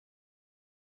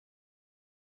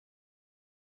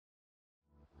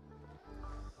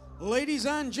Ladies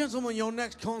and gentlemen, your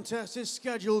next contest is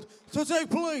scheduled to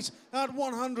take place at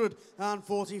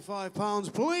 145 pounds.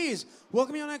 Please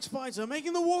welcome your next fighter,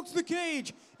 making the walk to the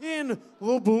cage in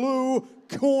the blue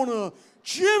corner,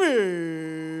 Jimmy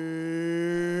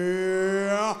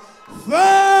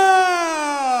Fell.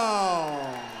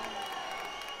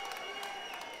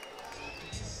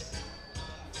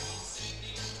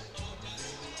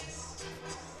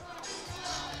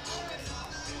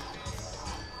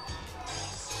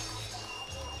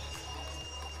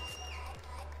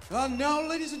 And now,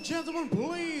 ladies and gentlemen,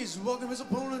 please welcome his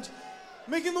opponent,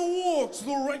 making the walk to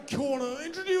the red corner,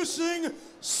 introducing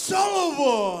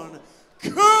Sullivan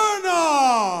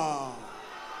Kerner.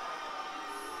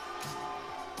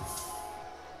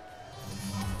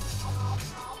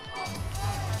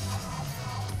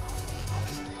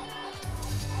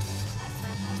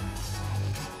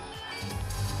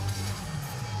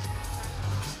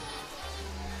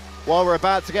 Well, we're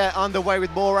about to get underway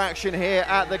with more action here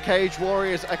at the Cage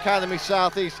Warriors Academy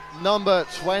Southeast, number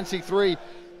 23.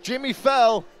 Jimmy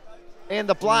Fell in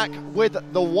the black with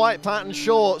the white pattern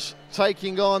shorts,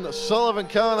 taking on Sullivan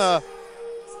Kerner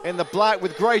in the black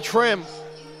with grey trim.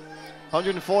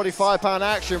 145-pound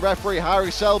action. Referee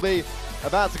Harry Selby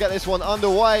about to get this one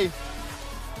underway.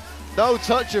 No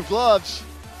touch of gloves.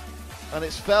 And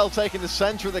it's Fell taking the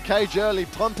center of the cage early,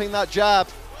 pumping that jab.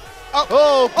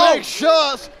 Oh, big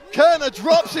shots! Kerner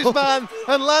drops his man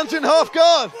and lands in half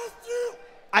guard.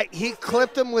 He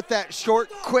clipped him with that short,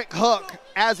 quick hook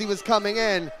as he was coming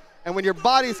in. And when your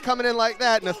body's coming in like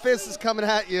that and a fist is coming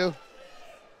at you.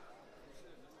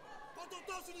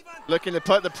 Looking to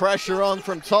put the pressure on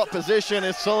from top position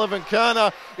is Sullivan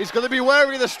Kerner. He's going to be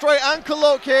wary of the straight ankle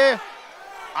lock here.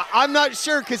 I'm not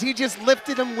sure because he just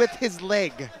lifted him with his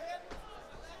leg.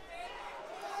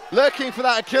 Looking for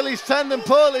that Achilles tendon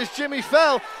pull is Jimmy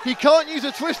Fell. He can't use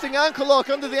a twisting ankle lock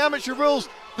under the amateur rules.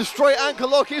 The straight ankle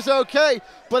lock is okay,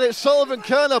 but it's Sullivan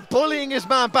Kerner bullying his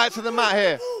man back to the mat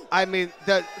here. I mean,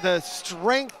 the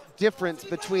strength difference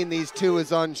between these two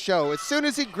is on show. As soon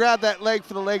as he grabbed that leg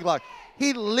for the leg lock,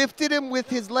 he lifted him with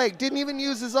his leg, didn't even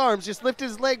use his arms, just lifted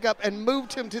his leg up and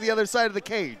moved him to the other side of the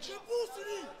cage.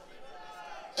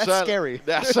 That's scary.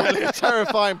 That's certainly a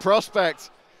terrifying prospect.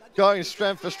 Going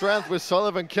strength for strength with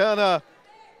Sullivan Kerner.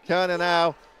 Kerner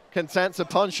now content to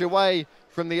punch away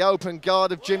from the open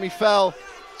guard of Jimmy Fell.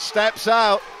 Steps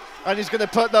out, and he's going to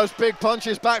put those big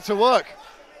punches back to work.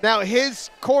 Now, his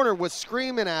corner was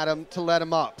screaming at him to let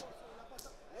him up.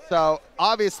 So,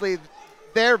 obviously,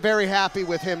 they're very happy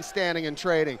with him standing and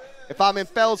trading. If I'm in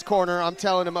Fell's corner, I'm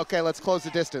telling him, okay, let's close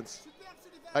the distance.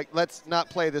 Like, let's not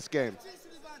play this game.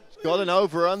 He's got an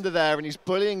over-under there, and he's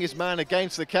bullying his man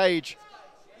against the cage.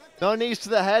 No knees to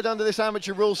the head under this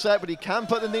amateur rule set, but he can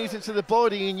put the knees into the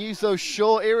body and use those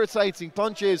short, irritating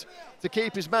punches to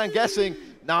keep his man guessing.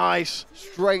 Nice,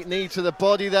 straight knee to the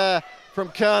body there from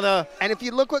Kerner. And if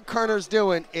you look what Kerner's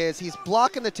doing is he's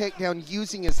blocking the takedown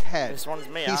using his head. This one's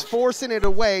me, He's forcing it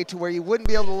away to where he wouldn't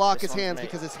be able to lock his hands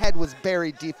because his head was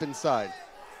buried deep inside.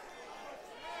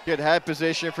 Good head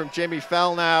position from Jimmy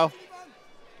Fell now.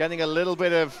 Getting a little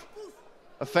bit of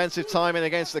offensive timing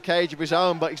against the cage of his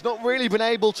own, but he's not really been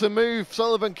able to move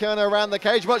Sullivan Kerner around the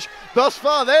cage much thus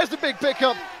far. There's the big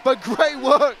pickup, but great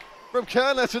work from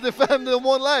Kerner to defend on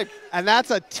one leg. And that's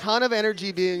a ton of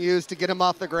energy being used to get him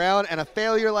off the ground, and a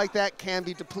failure like that can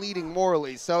be depleting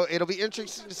morally. So it'll be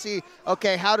interesting to see,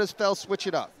 okay, how does Fell switch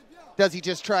it up? Does he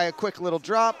just try a quick little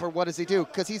drop, or what does he do?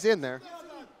 Because he's in there.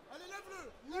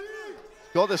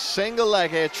 Got a single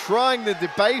leg here, trying to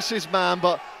debase his man,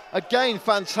 but again,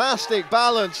 fantastic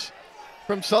balance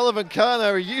from Sullivan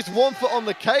Kerner. He used 1 foot on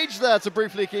the cage there to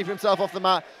briefly keep himself off the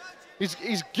mat. He's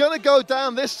going to go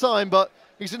down this time, but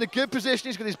he's in a good position.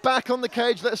 He's got his back on the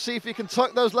cage. Let's see if he can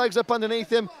tuck those legs up underneath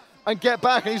him and get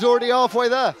back, and he's already halfway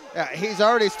there. Yeah, he's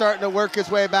already starting to work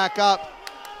his way back up.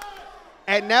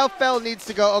 And now Fell needs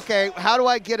to go, okay, how do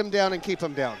I get him down and keep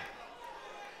him down?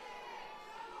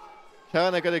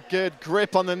 Kerner got a good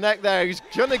grip on the neck there. He's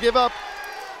going to give up.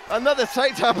 Another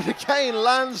takedown, but again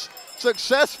lands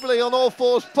successfully on all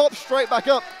fours, pops straight back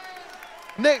up.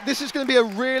 Nick, this is going to be a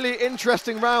really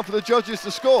interesting round for the judges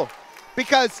to score.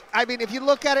 Because, I mean, if you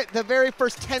look at it, the very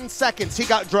first 10 seconds, he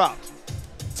got dropped.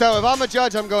 So if I'm a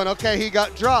judge, I'm going, okay, he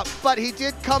got dropped. But he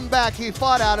did come back. He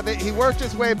fought out of it. He worked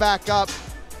his way back up.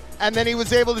 And then he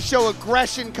was able to show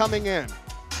aggression coming in.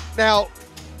 Now,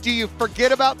 do you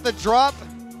forget about the drop?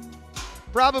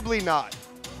 Probably not.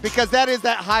 Because that is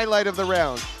that highlight of the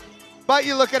round. But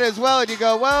you look at it as well and you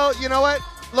go, well, you know what?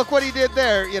 Look what he did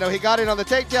there. You know, he got in on the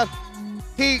takedown.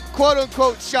 He, quote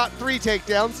unquote, shot 3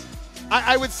 takedowns.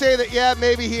 I would say that, yeah,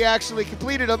 maybe he actually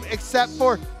completed them, except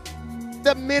for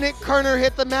The minute Kerner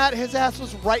hit the mat, his ass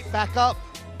was right back up.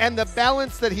 And the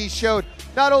balance that he showed,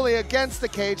 not only against the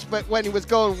cage, but when he was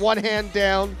going one hand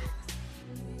down.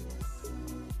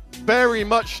 Very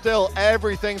much still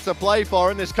everything to play for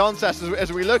in this contest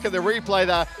as we look at the replay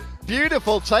there.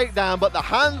 Beautiful takedown, but the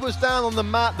hand was down on the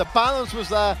mat, the balance was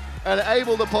there, and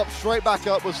able to pop straight back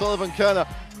up with Sullivan Kerner.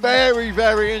 Very,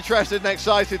 very interested and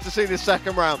excited to see this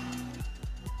second round.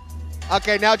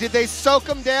 Okay, now did they soak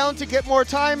him down to get more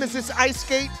time? Is this Ice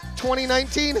Skate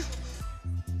 2019?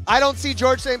 I don't see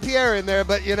George St. Pierre in there,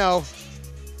 but you know.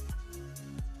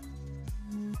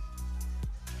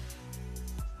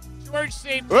 George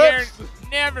St. Pierre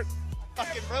never.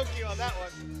 Fucking broke you on that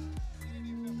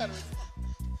one.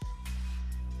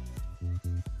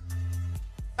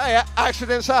 Hey,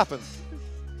 accidents happen.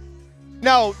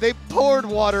 No, they poured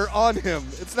water on him.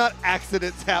 It's not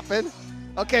accidents happen.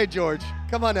 Okay, George,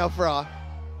 come on now, Fra.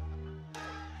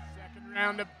 Second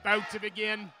round about to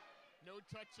begin. No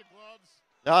touch of gloves.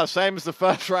 Ah, same as the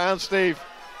first round, Steve.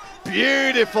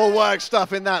 Beautiful work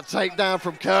stuff in that takedown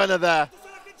from Kerner there.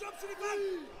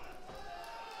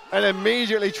 And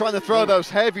immediately trying to throw those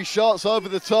heavy shots over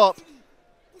the top.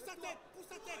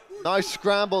 Nice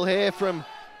scramble here from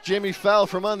Jimmy Fell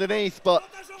from underneath, but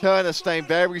Kerner staying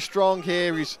very strong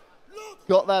here. He's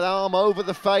got that arm over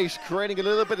the face, creating a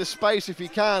little bit of space if he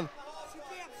can.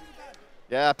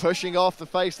 Yeah, pushing off the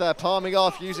face there, palming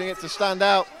off, using it to stand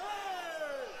out.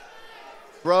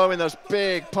 Throwing those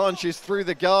big punches through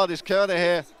the guard is Kerner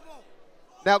here.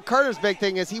 Now, Kerner's big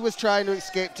thing is he was trying to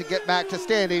escape to get back to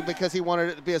standing because he wanted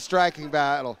it to be a striking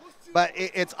battle. But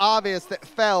it's obvious that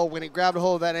Fell, when he grabbed a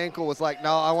hold of that ankle, was like,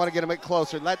 no, I want to get him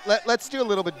closer. Let's do a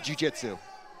little bit of jiu-jitsu.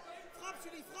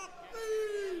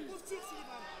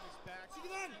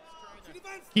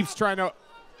 Keeps trying to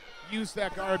use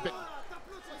that guard, but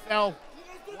Fell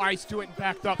wise to it and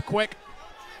backed up quick.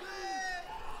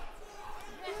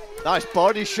 Nice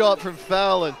body shot from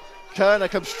Fell, and Kerner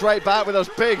comes straight back with those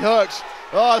big hooks.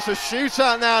 Oh, it's a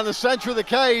shootout now in the center of the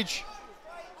cage.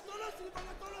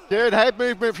 Good head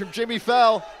movement from Jimmy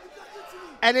Fell.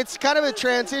 And it's kind of a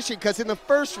transition because in the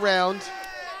first round,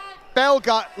 Fell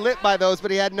got lit by those,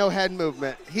 but he had no head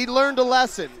movement. He learned a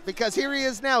lesson because here he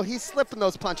is now. He's slipping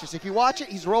those punches. If you watch it,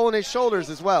 he's rolling his shoulders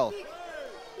as well.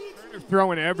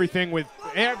 Throwing everything with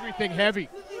everything heavy.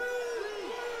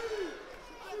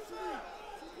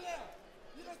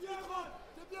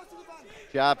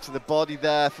 Jab to the body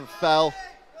there from Fell.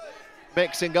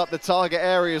 Mixing up the target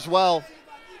area as well.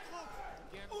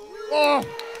 Oh!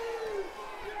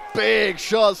 Big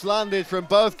shots landed from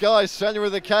both guys, center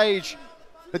of the cage.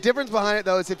 The difference behind it,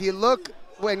 though, is if you look,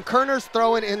 when Kerner's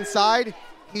throwing inside,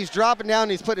 he's dropping down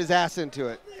and he's putting his ass into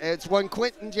it. It's what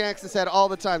Quentin Jackson said all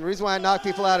the time. The reason why I knock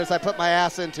people out is I put my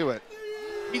ass into it.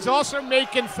 He's also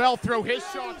making Fell throw his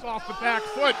shots off the back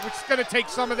foot, which is going to take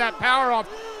some of that power off.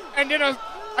 And in a,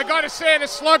 I got to say, in a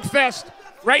slugfest,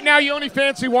 right now you only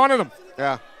fancy one of them.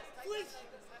 Yeah.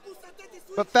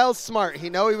 But Fell's smart. He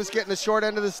knew he was getting the short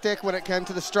end of the stick when it came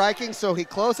to the striking, so he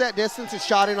closed that distance and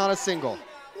shot in on a single.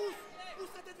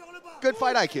 Good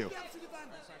fight IQ.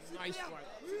 Nice one.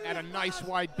 At a nice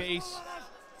wide base.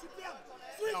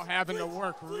 Now having to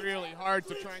work really hard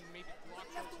to try and maybe block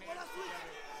those hands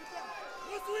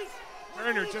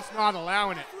together. Kerner just not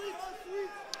allowing it.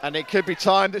 And it could be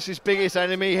timed. It's his biggest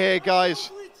enemy here,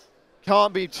 guys.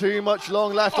 Can't be too much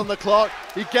long left on the clock.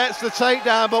 He gets the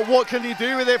takedown, but what can he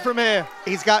do with it from here?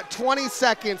 He's got 20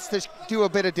 seconds to do a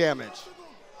bit of damage.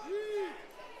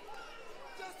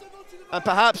 And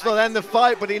perhaps not end the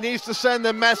fight, but he needs to send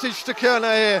a message to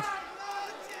Kerner here.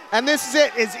 And this is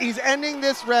it. He's ending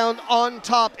this round on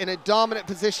top in a dominant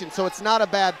position, so it's not a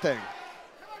bad thing.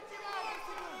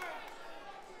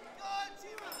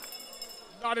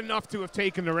 Not enough to have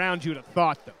taken the round you'd have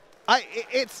thought, though.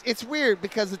 It's weird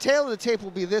because the tail of the tape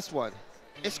will be this one.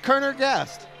 It's Kerner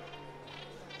gassed.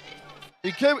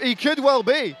 He could well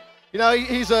be. You know,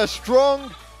 he's a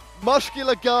strong,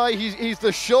 muscular guy. He's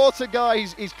the shorter guy.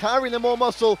 He's carrying the more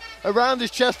muscle around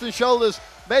his chest and shoulders.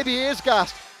 Maybe he is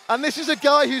gassed. And this is a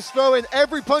guy who's throwing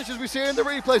every punch, as we see in the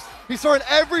replays. He's throwing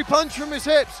every punch from his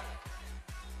hips.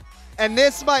 And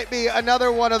this might be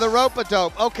another one of the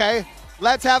rope-a-dope. Okay,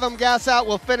 let's have him gas out.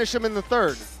 We'll finish him in the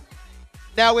third.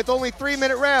 Now, with only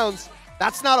 3-minute rounds,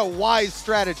 that's not a wise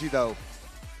strategy, though.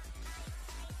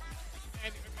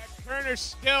 And Kerner's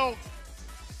still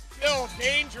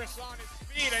dangerous on his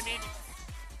feet. I mean,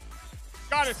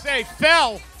 gotta say,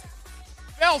 Fell's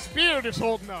beard is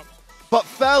holding up. But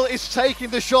Fell is taking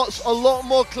the shots a lot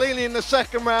more cleanly in the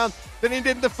second round than he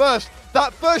did in the first.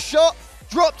 That first shot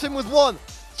dropped him with one.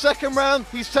 Second round,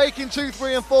 he's taking 2,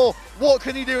 3, and 4. What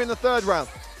can he do in the third round?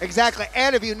 Exactly,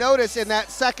 and if you notice in that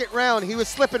second round, he was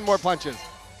slipping more punches.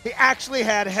 He actually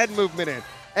had head movement in.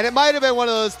 And it might have been one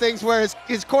of those things where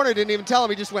his corner didn't even tell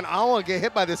him. He just went, I don't want to get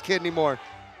hit by this kid anymore.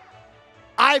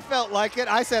 I felt like it.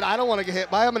 I said, I don't want to get hit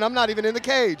by him, and I'm not even in the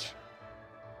cage.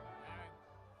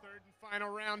 Third and final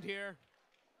round here.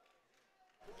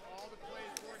 All the plays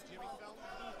for Jimmy Felt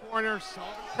in the corner,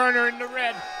 Sullivan Kerner in the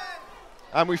red.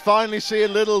 And we finally see a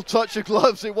little touch of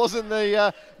gloves. It wasn't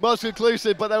the most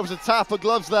conclusive, but there was a tap of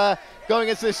gloves there. Going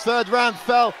into this third round,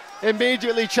 Fell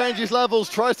immediately changes levels,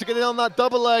 tries to get in on that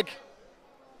double leg.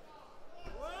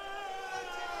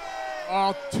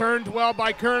 Oh, turned well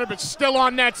by Kerner, but still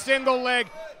on that single leg,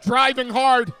 driving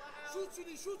hard.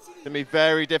 It's going to be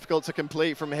very difficult to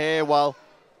complete from here while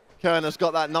Kerner's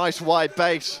got that nice wide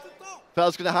base.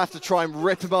 Fell's going to have to try and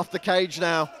rip him off the cage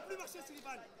now.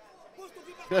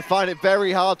 Going to find it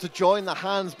very hard to join the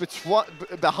hands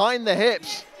behind the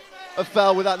hips of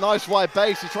Fell with that nice wide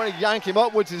base. He's trying to yank him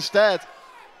upwards instead.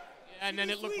 And then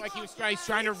it looked like he was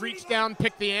trying to reach down,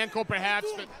 pick the ankle perhaps,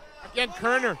 but again,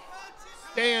 Kerner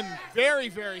staying very,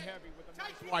 very heavy with a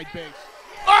nice wide base.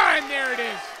 Oh, and there it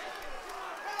is.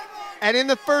 And in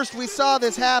the first, we saw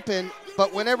this happen,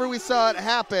 but whenever we saw it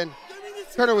happen,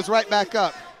 Kerner was right back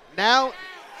up. Now,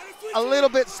 a little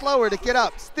bit slower to get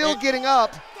up. Still getting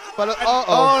up, but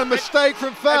Oh, a mistake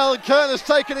from Fell, and Kerner's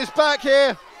taken his back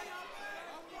here.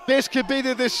 This could be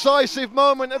the decisive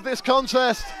moment of this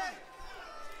contest.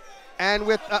 And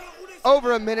with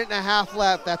over a minute and a half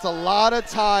left, that's a lot of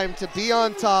time to be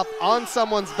on top, on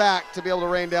someone's back, to be able to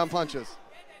rain down punches.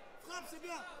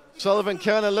 Sullivan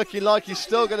Kerner looking like he's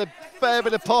still got a fair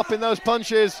bit of pop in those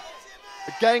punches.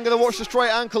 Again, going to watch the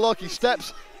straight ankle lock. He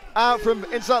steps out from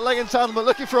inside leg entanglement,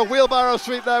 looking for a wheelbarrow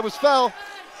sweep there, was Fell.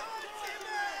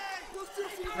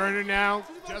 Kerner now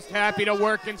just happy to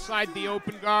work inside the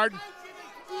open guard.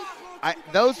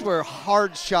 Those were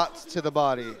hard shots to the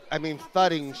body. I mean,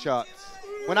 thudding shots.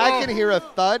 When I can hear a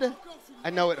thud,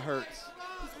 I know it hurts.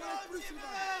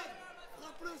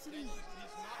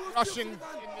 Rushing in this.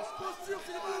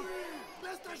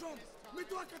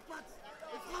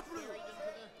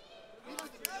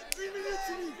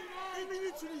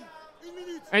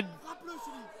 And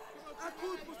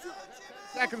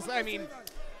seconds, I mean,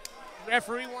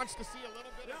 referee wants to see a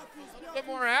little bit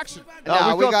more action.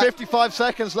 We've got 55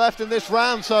 seconds left in this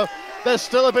round, so there's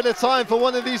still a bit of time for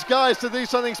one of these guys to do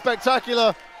something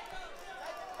spectacular.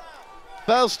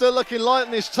 Fell's still looking light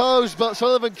on his toes, but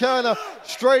Sullivan Kerner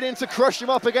straight in to crush him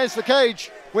up against the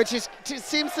cage. Which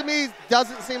seems to me,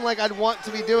 doesn't seem like I'd want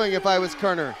to be doing if I was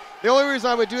Kerner. The only reason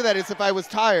I would do that is if I was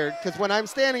tired, because when I'm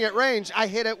standing at range, I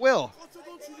hit at will.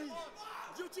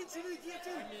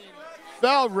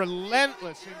 Fell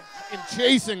relentless in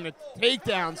chasing the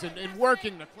takedowns and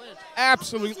working the clinch.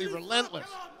 Absolutely relentless.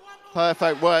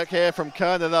 Perfect work here from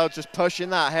Kerner, though, just pushing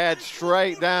that head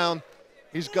straight down.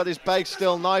 He's got his base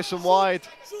still nice and wide.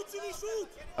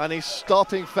 And he's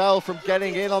stopping Fell from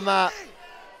getting in on that.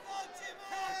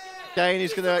 Again,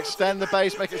 he's going to extend the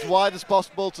base, make it as wide as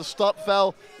possible to stop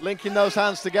Fell, linking those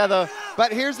hands together.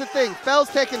 But here's the thing, Fell's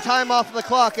taking time off of the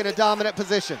clock in a dominant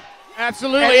position.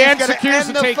 Absolutely, and secures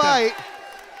the takedown. Fight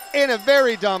in a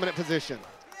very dominant position.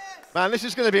 Man, this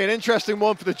is going to be an interesting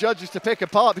one for the judges to pick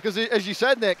apart because, as you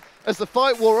said, Nick, as the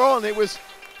fight wore on, it was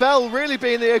Fell really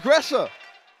being the aggressor.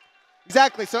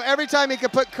 Exactly, so every time he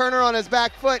could put Kerner on his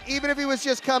back foot, even if he was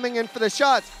just coming in for the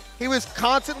shots, he was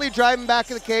constantly driving back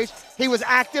to the cage. He was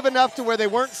active enough to where they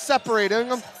weren't separating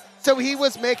him, so he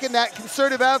was making that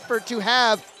concerted effort to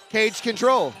have cage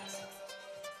control.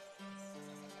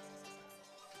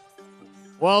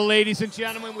 Well, ladies and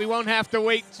gentlemen, we won't have to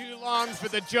wait too long for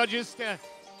the judges to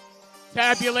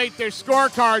tabulate their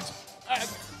scorecards.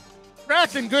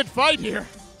 Cracking good fight here.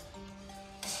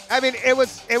 I mean, it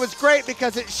was great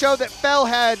because it showed that Fell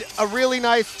had a really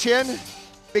nice chin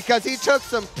because he took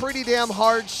some pretty damn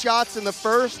hard shots in the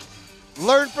first,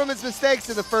 learned from his mistakes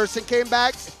in the first, and came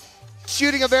back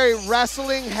shooting a very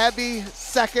wrestling, heavy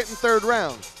second and third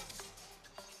round.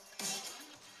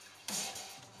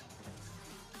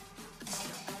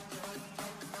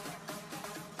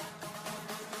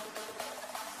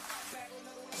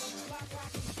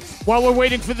 While we're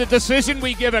waiting for the decision,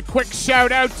 we give a quick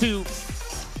shout out to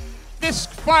this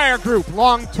Fire Group,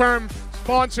 long-term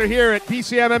sponsor here at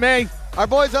PCMMA. Our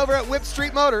boys over at Whip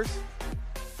Street Motors.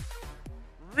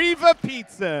 Riva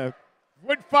Pizza,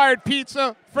 wood-fired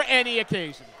pizza for any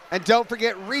occasion. And don't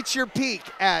forget, reach your peak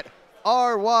at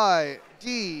RYPO,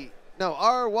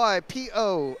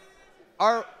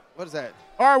 what is that?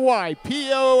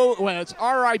 RYPO, well, it's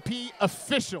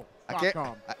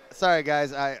RIPofficial.com. Sorry,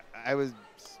 guys, I was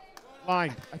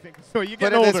blind, I think. So you put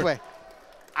get it older. this way.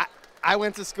 I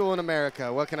went to school in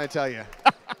America. What can I tell you?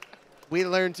 We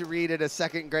learned to read at a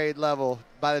second grade level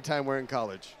by the time we're in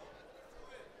college.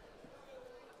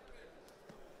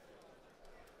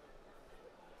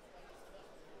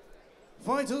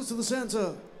 Fighters to the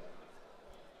center.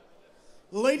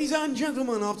 Ladies and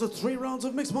gentlemen, after 3 rounds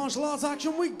of mixed martial arts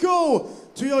action, we go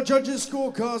to your judges'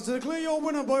 scorecards to declare your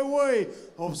winner by way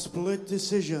of split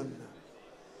decision.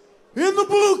 In the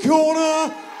blue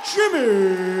corner,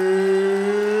 Jimmy